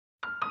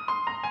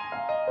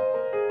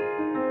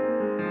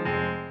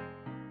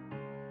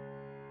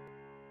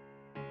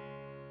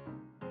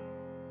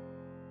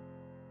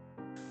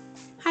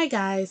Hi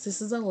guys,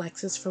 this is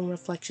Alexis from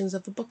Reflections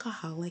of a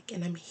Bookaholic,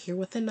 and I'm here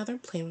with another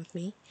plan with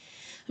me.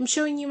 I'm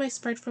showing you my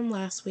spread from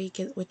last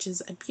week, which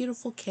is a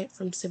beautiful kit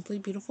from Simply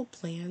Beautiful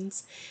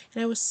Plans,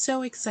 and I was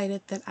so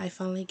excited that I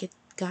finally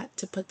got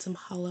to put some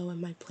holo in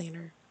my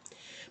planner.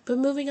 But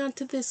moving on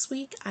to this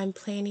week, I'm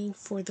planning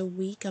for the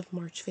week of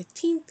March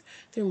 15th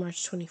through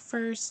March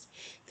 21st.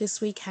 This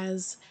week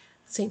has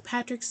St.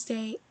 Patrick's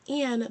Day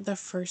and the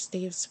first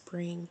day of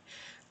spring.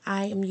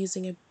 I am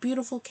using a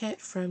beautiful kit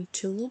from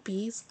Lil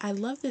Bees. I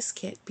love this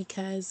kit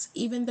because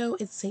even though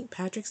it's St.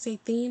 Patrick's Day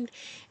themed,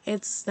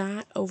 it's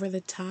not over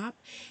the top,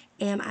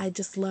 and I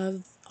just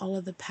love all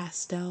of the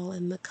pastel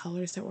and the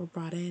colors that were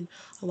brought in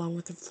along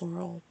with the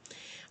floral.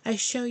 I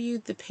show you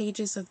the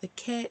pages of the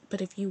kit,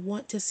 but if you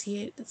want to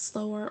see it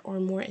slower or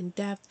more in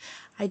depth,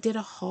 I did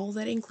a haul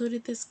that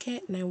included this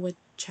kit, and I would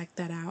check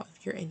that out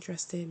if you're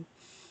interested.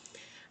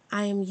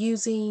 I am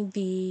using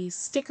the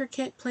sticker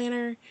kit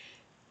planner.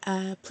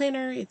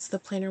 It's the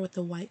planner with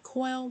the white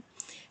coil,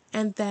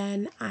 and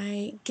then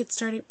I get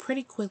started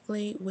pretty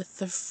quickly with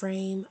the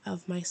frame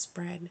of my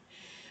spread.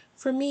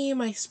 For me,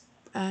 my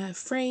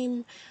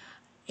frame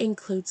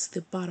includes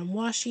the bottom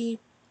washi,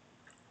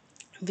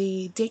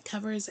 the date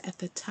covers at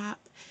the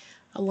top,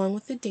 along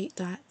with the date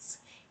dots,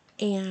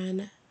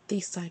 and the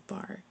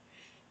sidebar.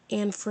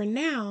 And for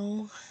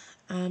now,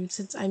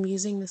 since I'm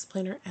using this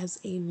planner as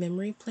a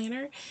memory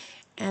planner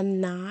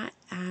and not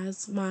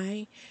as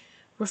my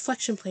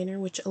reflection planner,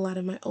 which a lot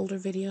of my older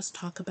videos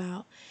talk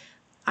about,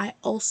 I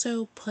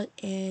also put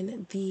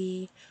in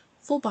the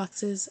full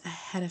boxes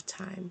ahead of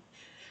time.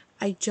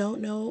 I don't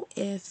know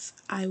if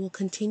I will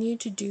continue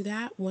to do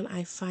that when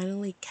I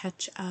finally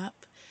catch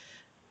up.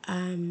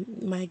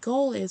 My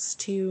goal is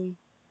to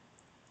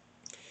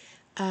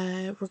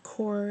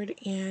record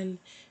and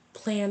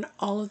plan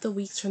all of the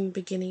weeks from the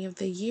beginning of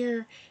the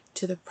year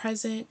to the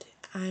present.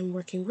 I'm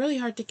working really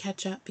hard to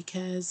catch up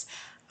because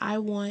I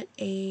want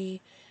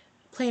a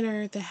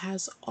planner that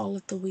has all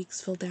of the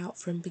weeks filled out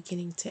from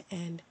beginning to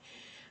end.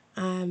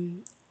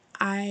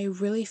 I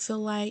really feel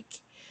like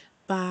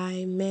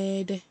by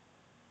mid-May,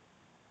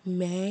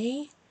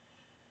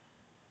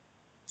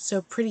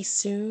 so pretty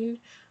soon,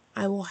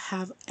 I will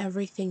have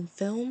everything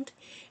filmed,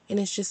 and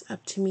it's just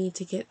up to me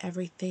to get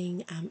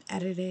everything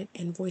edited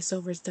and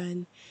voiceovers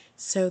done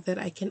so that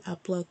I can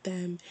upload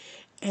them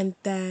and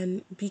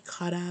then be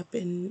caught up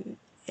in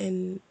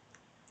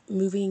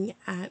moving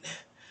at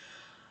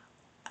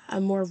a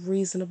more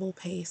reasonable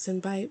pace.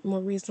 And by more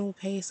reasonable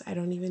pace, I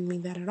don't even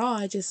mean that at all.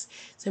 I just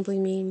simply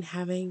mean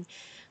having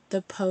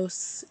the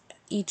posts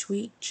each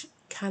week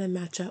kind of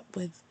match up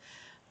with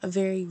a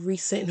very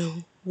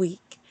recent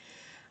week.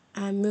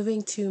 I'm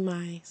moving to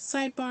my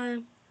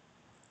sidebar.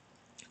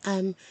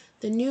 The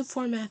new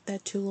format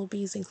that Lil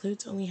Bees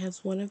includes only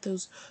has one of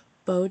those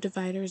bow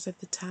dividers at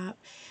the top.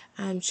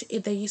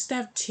 They used to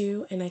have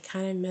two, and I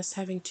kind of miss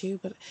having two,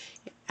 but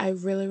I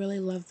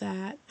really love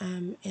that,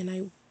 and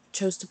I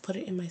chose to put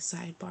it in my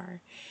sidebar.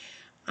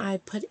 I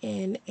put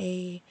in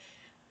a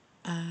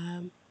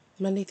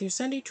Monday through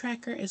Sunday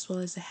tracker as well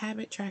as a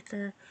habit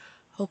tracker,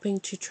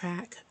 hoping to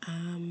track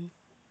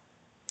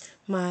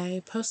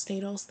my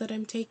postnatals that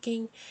I'm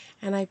taking,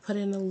 and I put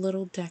in a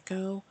little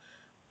deco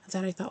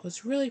that I thought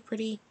was really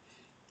pretty.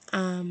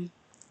 And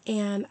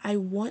I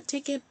want to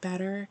get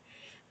better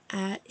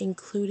at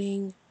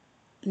including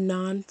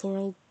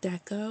non-floral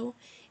deco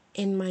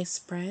in my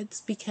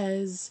spreads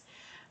because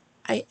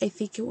I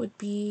think it would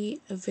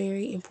be a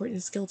very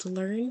important skill to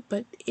learn,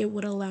 but it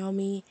would allow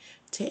me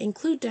to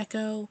include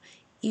deco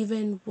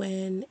even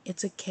when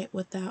it's a kit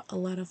without a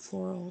lot of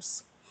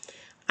florals.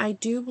 I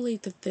do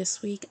believe that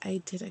this week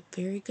I did a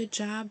very good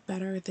job,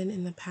 better than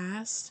in the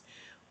past,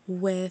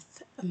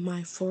 with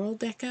my floral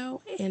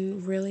deco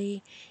and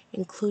really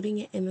including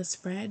it in the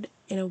spread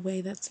in a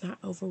way that's not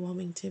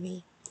overwhelming to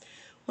me.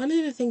 One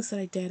of the things that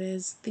I did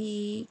is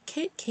the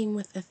kit came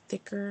with a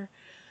thicker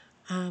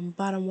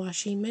bottom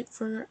washi meant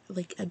for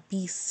like a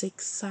B6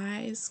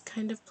 size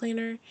kind of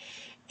planner.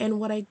 And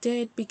what I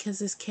did, because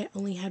this kit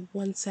only had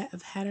one set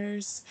of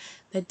headers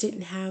that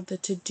didn't have the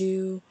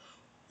to-do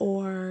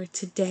or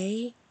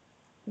today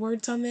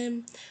words on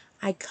them,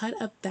 I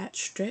cut up that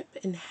strip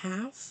in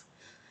half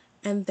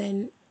and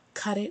then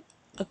cut it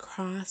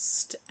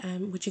across,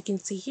 which you can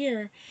see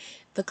here,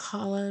 the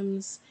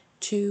columns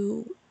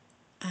to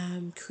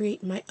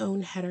create my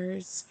own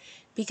headers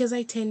because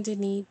I tend to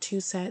need two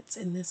sets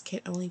and this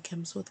kit only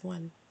comes with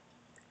one.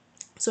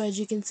 So as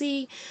you can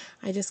see,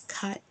 I just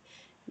cut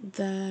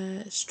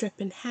the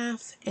strip in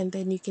half, and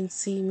then you can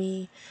see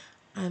me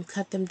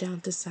cut them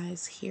down to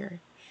size here.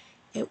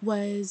 It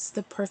was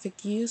the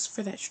perfect use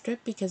for that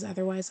strip because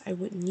otherwise I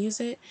wouldn't use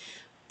it,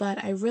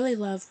 but I really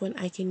love when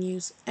I can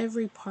use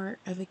every part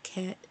of a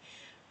kit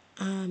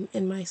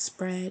in my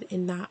spread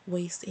and not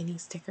waste any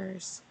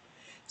stickers.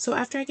 So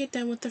after I get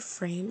done with the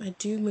frame, I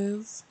do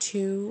move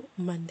to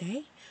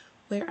Monday,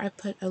 where I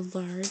put a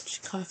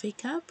large coffee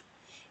cup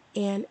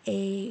and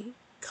a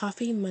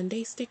Coffee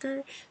Monday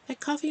sticker. That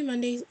Coffee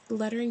Monday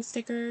lettering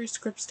sticker,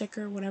 script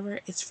sticker, whatever,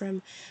 it's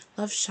from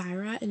Love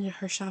Shira, and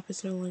her shop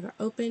is no longer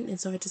open, and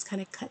so I just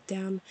kind of cut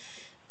down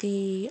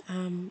the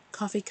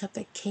coffee cup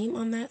that came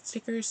on that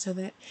sticker so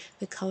that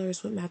the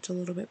colors would match a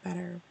little bit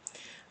better.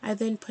 I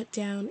then put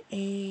down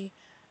a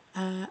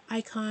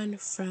icon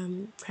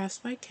from Crafts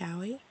by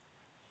Towie,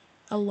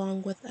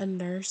 along with a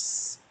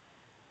nurse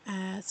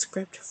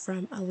script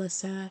from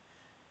Alyssa's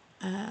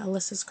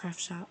Craft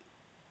Shop.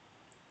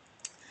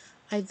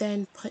 I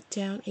then put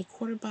down a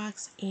quarter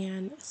box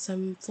and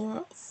some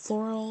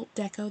floral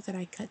deco that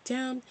I cut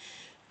down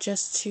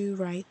just to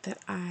write that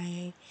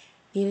I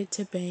needed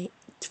to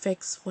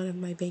fix one of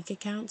my bank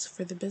accounts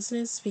for the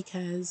business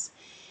because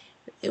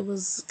it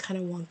was kind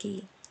of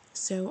wonky.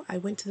 So I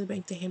went to the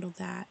bank to handle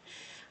that.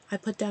 I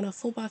put down a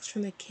full box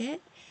from the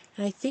kit,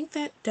 and I think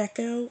that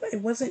deco,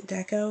 it wasn't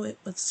deco, it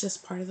was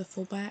just part of the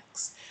full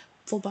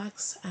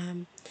box.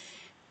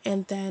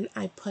 And then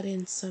I put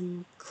in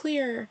some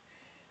clear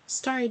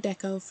starry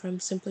deco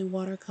from Simply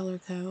Watercolor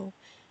Co.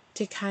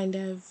 to kind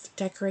of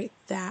decorate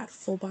that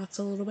full box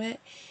a little bit.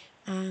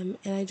 And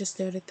I just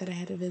noted that I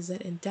had a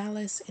visit in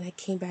Dallas, and I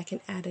came back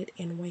and added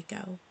in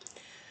Waco.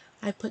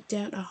 I put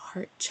down a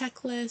heart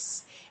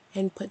checklist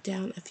and put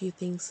down a few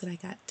things that I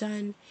got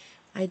done.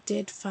 I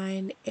did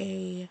find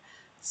a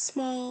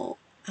small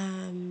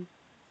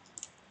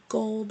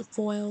gold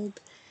foiled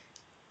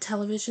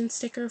television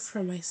sticker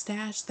from my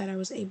stash that I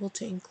was able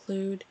to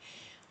include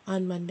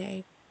on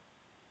Monday.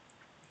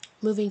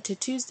 Moving to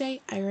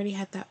Tuesday, I already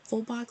had that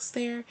full box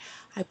there.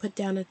 I put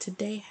down a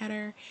today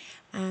header.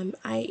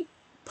 I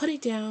put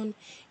it down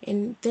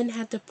and then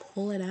had to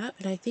pull it up,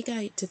 and I think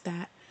I did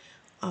that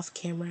off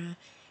camera,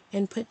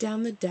 and put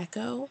down the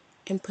deco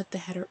and put the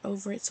header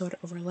over it so it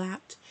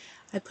overlapped.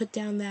 I put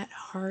down that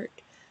heart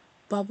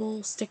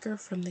bubble sticker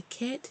from the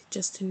kit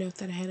just to note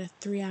that I had a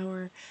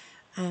 3-hour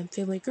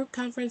family group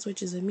conference,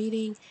 which is a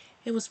meeting.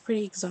 It was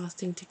pretty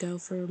exhausting to go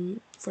for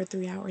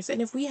 3 hours,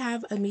 and if we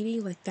have a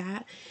meeting like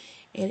that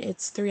and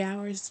it's 3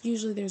 hours,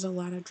 usually there's a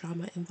lot of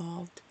drama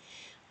involved.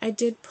 I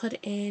did put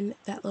in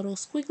that little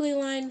squiggly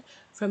line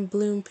from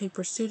Bloom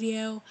Paper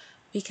Studio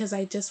because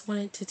I just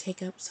wanted to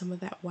take up some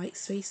of that white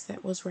space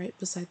that was right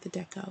beside the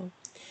deco.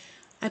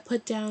 I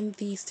put down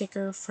the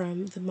sticker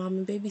from the mom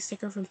and baby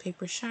sticker from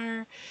Paper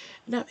Shire,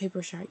 and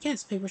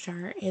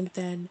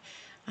then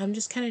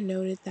just kind of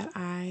noted that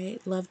I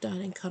loved on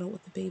and cuddle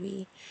with the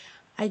baby.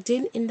 I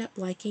didn't end up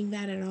liking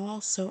that at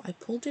all, so I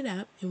pulled it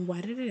up and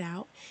whited it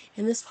out,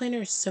 and this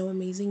planner is so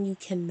amazing you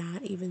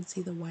cannot even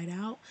see the white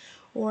out,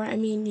 or I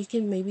mean you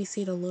can maybe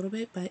see it a little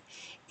bit, but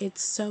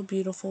it's so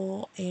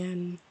beautiful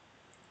and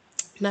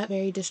not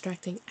very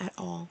distracting at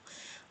all.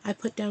 I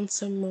put down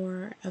some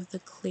more of the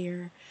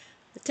clear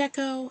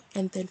deco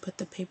and then put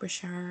the paper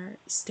shower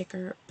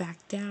sticker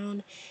back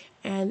down,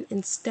 and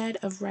instead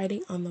of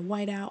writing on the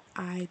whiteout,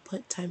 I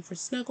put time for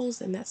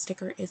snuggles, and that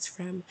sticker is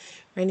from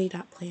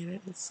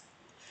Rainy.Planners.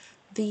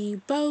 The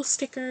bow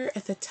sticker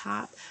at the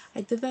top,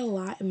 I did that a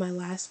lot in my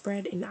last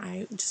spread, and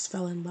I just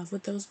fell in love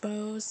with those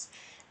bows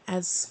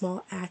as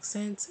small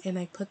accents, and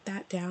I put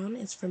that down.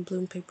 It's from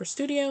Bloom Paper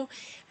Studio,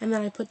 and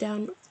then I put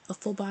down a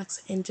full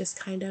box and just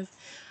kind of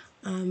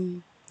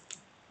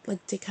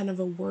like did kind of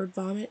a word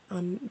vomit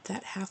on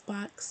that half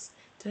box.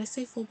 Did I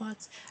say full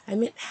box? I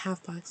meant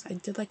half box. I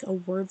did like a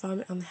word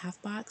vomit on the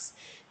half box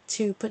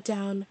to put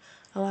down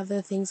a lot of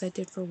the things I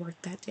did for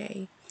work that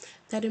day.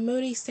 That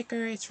emoji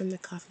sticker is from the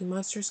Coffee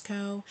Monsters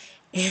Co.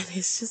 And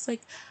it's just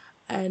like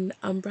an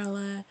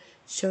umbrella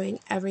showing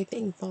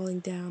everything falling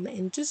down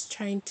and just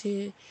trying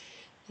to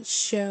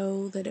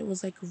show that it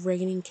was like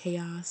raining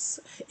chaos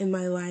in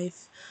my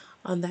life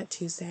on that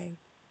Tuesday.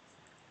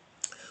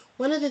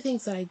 One of the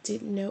things that I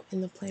didn't note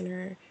in the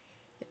planner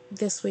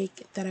this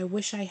week that I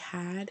wish I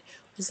had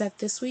was that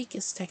this week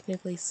is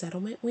technically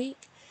settlement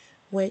week,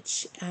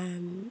 which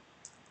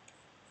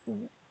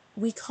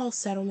we call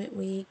settlement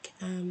week.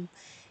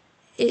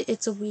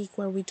 It's a week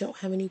where we don't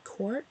have any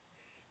court,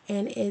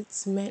 and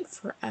it's meant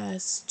for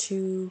us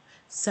to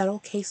settle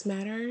case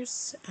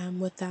matters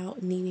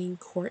without needing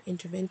court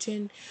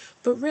intervention.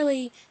 But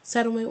really,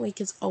 settlement week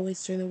is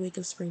always during the week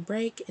of spring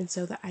break, and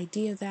so the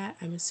idea of that,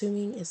 I'm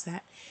assuming, is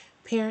that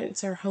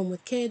parents are home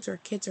with kids or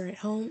kids are at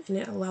home, and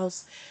it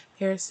allows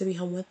parents to be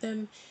home with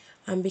them.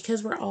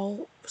 Because we're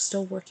all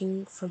still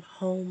working from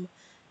home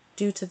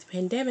due to the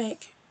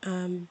pandemic,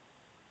 I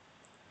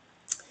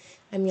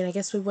mean, I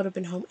guess we would have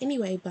been home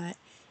anyway, but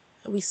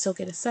we still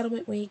get a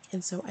settlement week,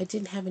 and so I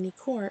didn't have any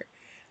court.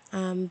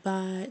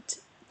 But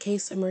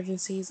case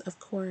emergencies, of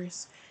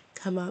course,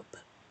 come up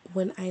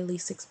when I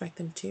least expect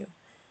them to.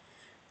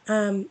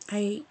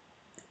 I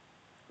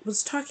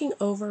was talking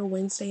over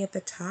Wednesday at the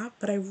top,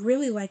 but I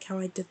really like how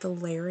I did the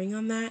layering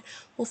on that.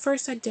 Well,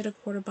 first I did a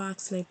quarter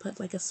box and I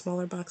put like a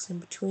smaller box in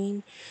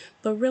between,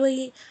 but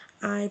really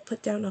I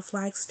put down a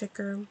flag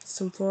sticker,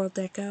 some floral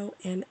deco,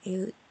 and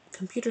a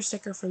computer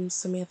sticker from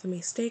Samantha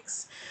May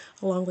Sticks,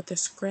 along with the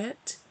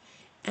script,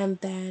 and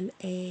then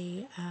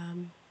a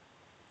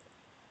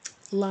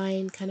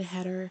line kind of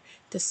header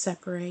to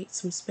separate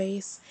some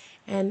space,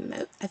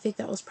 And I think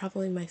that was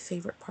probably my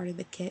favorite part of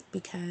the kit,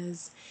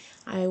 because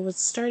I was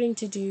starting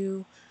to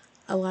do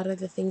a lot of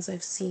the things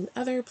I've seen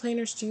other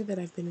planners do that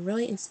I've been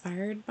really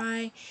inspired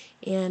by,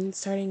 and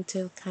starting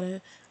to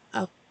kind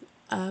of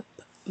up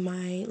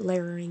my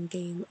layering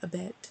game a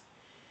bit.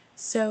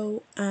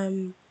 So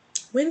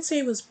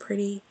Wednesday was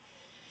pretty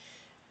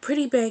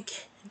big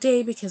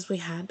day, because we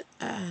had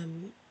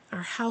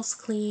our house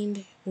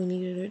cleaned. We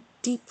needed a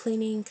deep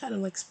cleaning, kind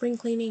of like spring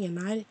cleaning, and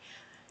I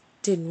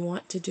didn't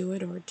want to do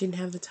it, or didn't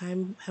have the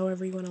time,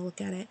 however you want to look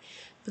at it.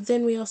 But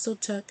then we also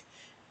took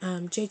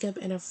Jacob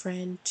and a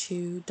friend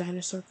to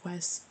Dinosaur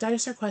Quest.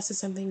 Dinosaur Quest is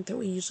something that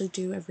we usually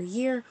do every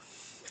year,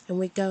 and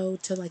we go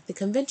to like the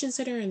convention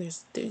center, and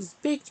there's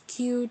big,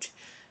 huge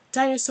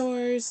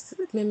dinosaurs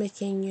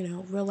mimicking,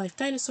 real life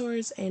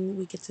dinosaurs, and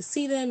we get to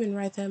see them and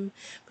ride them.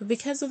 But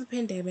because of the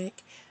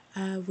pandemic,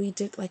 we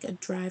did like a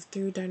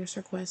drive-through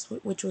Dinosaur Quest,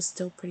 which was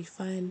still pretty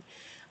fun.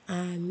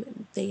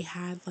 They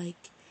had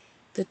like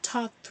the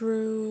talk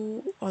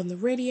through on the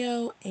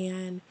radio,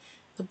 and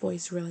the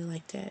boys really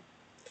liked it.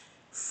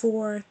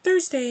 For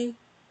Thursday,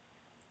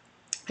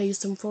 I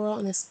used some floral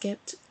and a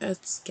script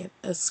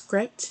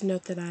to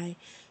note that I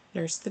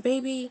nursed the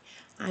baby.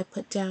 I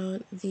put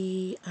down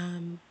the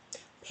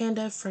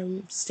panda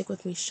from Stick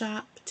With Me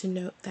Shop to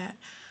note that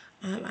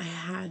I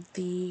had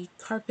the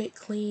carpet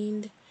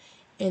cleaned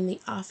in the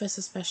office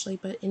especially,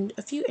 but in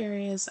a few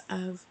areas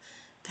of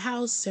the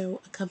house,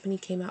 so a company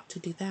came out to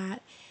do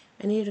that.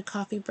 I needed a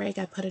coffee break.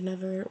 I put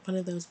another one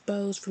of those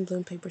bows from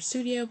Bloom Paper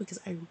Studio, because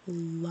I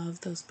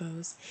love those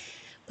bows.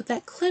 But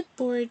that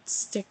clipboard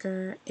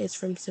sticker is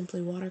from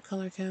Simply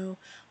Watercolor Co.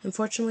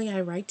 Unfortunately,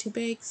 I write too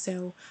big,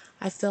 so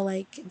I feel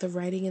like the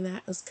writing in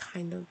that was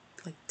kind of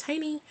like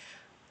tiny.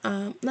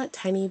 Not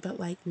tiny, but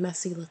like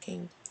messy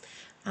looking.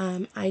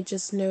 I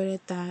just noted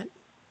that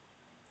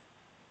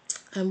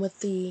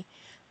with the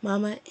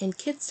Mama and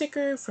Kid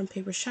sticker from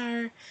Paper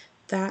Shire,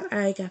 that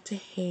I got to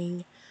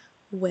hang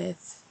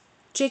with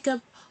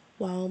Jacob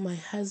while my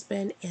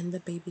husband and the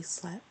baby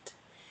slept.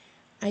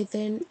 I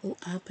then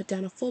put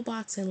down a full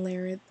box and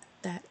layered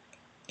that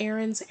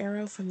Aaron's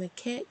arrow from the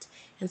kit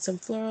and some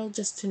floral,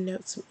 just to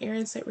note some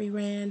errands that we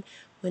ran.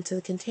 Went to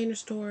the Container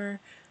Store,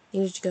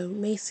 needed to go to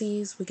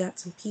Macy's, we got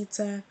some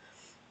pizza,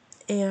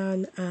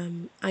 and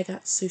I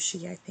got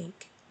sushi, I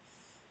think.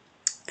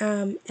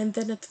 And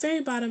then at the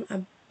very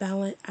bottom,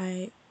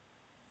 I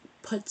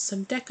put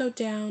some deco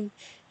down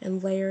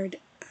and layered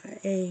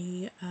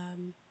a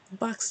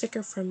box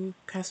sticker from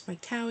Crafts by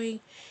Towie.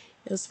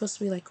 It was supposed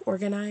to be like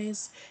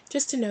organized,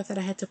 just to note that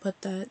I had to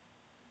put the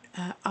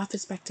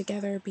office back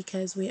together,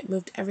 because we had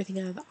moved everything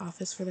out of the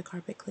office for the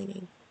carpet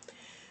cleaning.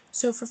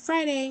 So for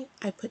Friday,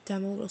 I put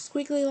down a little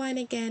squiggly line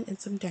again and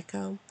some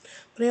deco,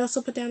 but I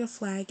also put down a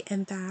flag,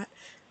 and that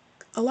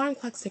alarm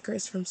clock sticker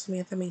is from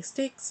Samantha May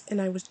Sticks,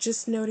 and I was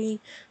just noting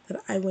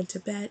that I went to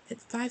bed at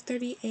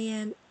 5:30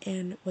 a.m.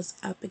 and was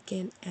up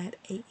again at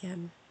 8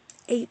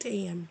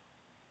 a.m.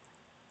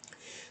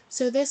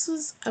 So this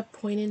was a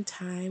point in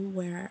time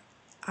where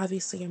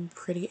obviously I'm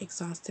pretty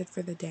exhausted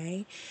for the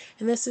day,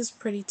 and this is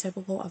pretty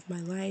typical of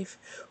my life.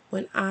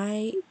 When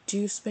I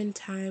do spend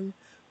time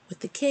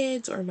with the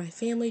kids or my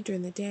family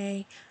during the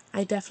day,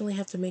 I definitely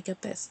have to make up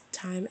that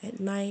time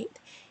at night,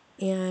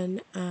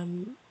 and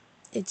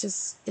it's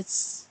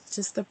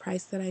just the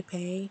price that I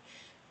pay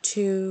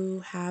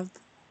to have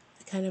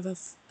kind of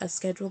a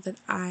schedule that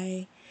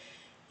I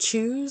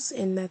choose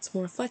and that's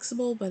more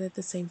flexible, but at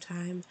the same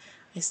time,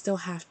 I still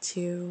have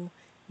to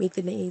meet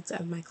the needs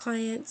of my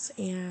clients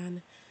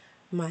and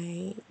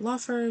my law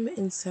firm,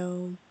 and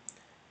so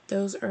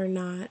those are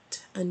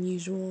not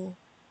unusual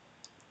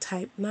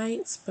type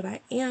nights, but I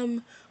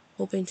am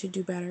hoping to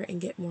do better and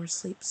get more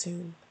sleep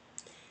soon.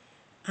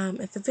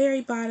 At the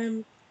very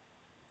bottom,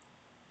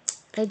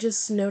 I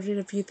just noted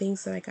a few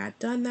things that I got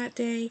done that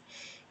day,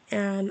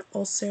 and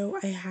also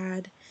I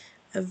had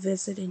a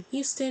visit in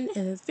Houston,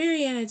 and at the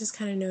very end I just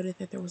kind of noted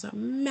that there was a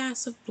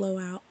massive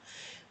blowout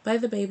by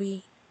the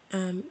baby,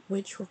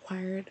 which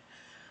required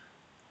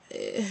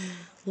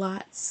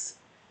lots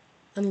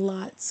and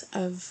lots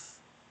of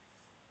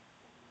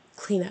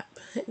cleanup.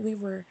 We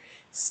were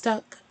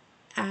stuck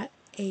at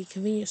a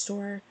convenience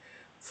store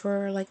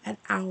for like an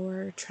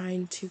hour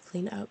trying to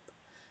clean up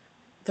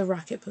the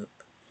rocket poop.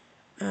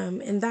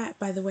 And that,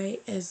 by the way,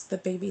 is the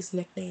baby's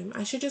nickname.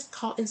 I should just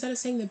call, instead of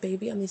saying the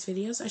baby on these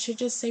videos, I should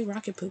just say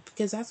rocket poop,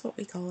 because that's what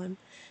we call him.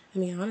 I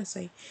mean,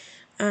 honestly.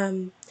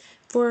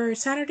 For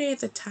Saturday at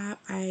the top,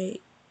 I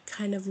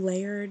kind of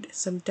layered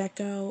some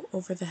deco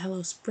over the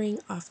Hello Spring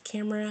off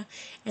camera,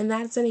 and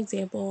that's an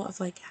example of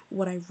like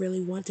what I really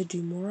want to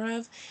do more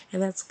of,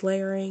 and that's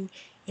layering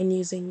and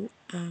using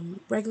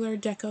regular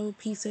deco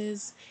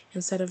pieces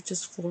instead of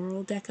just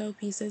floral deco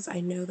pieces. I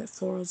know that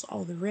floral's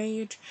all the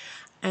rage,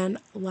 and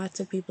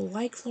lots of people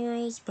like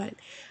florals, but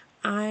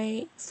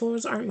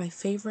florals aren't my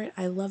favorite.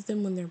 I love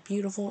them when they're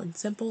beautiful and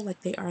simple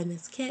like they are in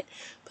this kit,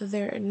 but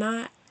they're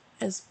not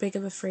as big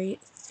of a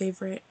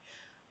favorite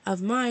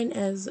of mine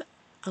as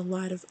a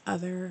lot of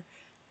other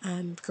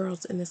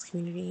girls in this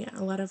community,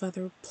 a lot of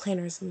other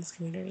planners in this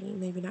community,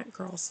 maybe not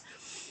girls.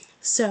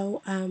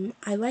 So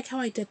I like how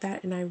I did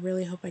that, and I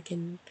really hope I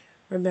can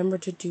remember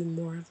to do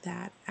more of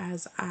that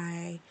as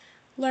I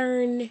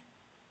learn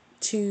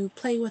to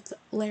play with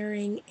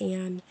layering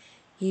and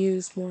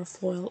use more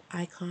foil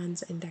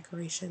icons and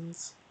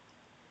decorations.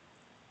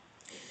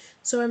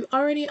 So I'm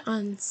already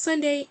on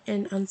Sunday,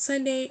 and on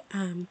Sunday,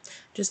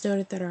 just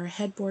noted that our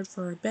headboard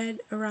for our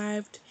bed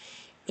arrived,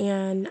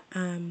 and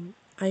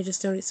I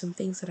just noted some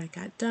things that I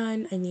got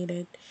done. I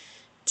needed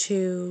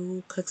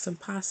to cook some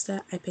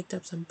pasta. I picked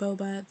up some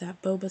boba.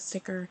 That boba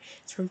sticker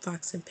is from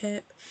Fox and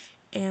Pip,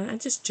 and I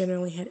just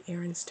generally had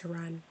errands to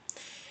run.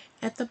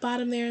 At the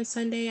bottom there on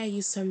Sunday, I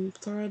used some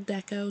floral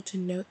deco to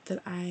note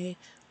that I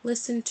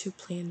listened to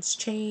plans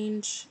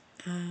change,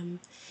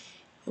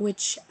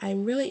 which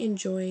I'm really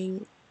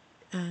enjoying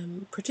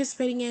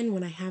participating in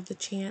when I have the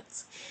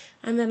chance.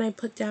 And then I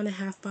put down a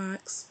half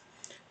box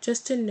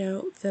just to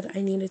note that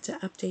I needed to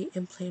update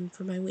and plan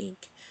for my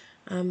week.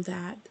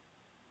 That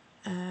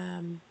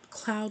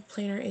cloud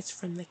planner is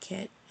from the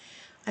kit.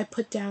 I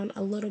put down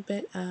a little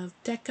bit of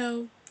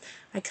deco.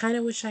 I kind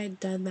of wish I had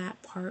done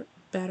that part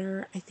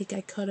better. I think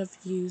I could have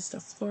used a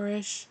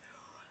flourish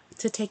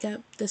to take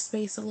up the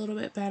space a little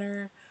bit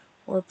better,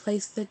 or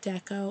place the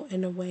deco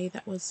in a way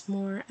that was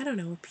more, I don't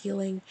know,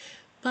 appealing.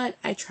 But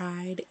I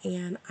tried,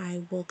 and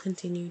I will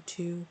continue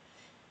to,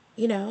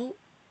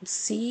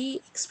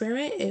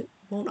 experiment. It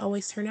won't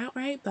always turn out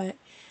right, but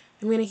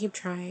I'm going to keep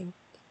trying.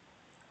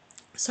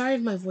 Sorry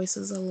if my voice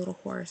is a little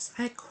hoarse.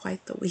 I had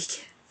quite the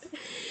weekend.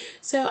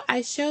 So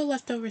I show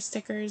leftover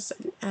stickers,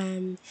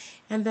 and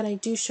then I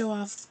do show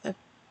off,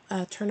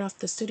 turn off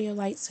the studio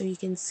light so you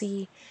can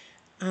see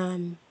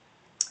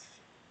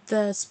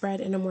the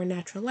spread in a more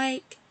natural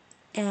light.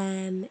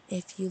 And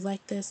if you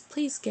like this,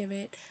 please give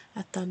it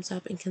a thumbs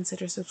up and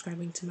consider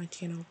subscribing to my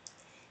channel.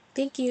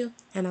 Thank you,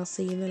 and I'll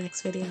see you in the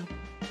next video.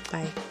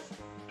 Bye.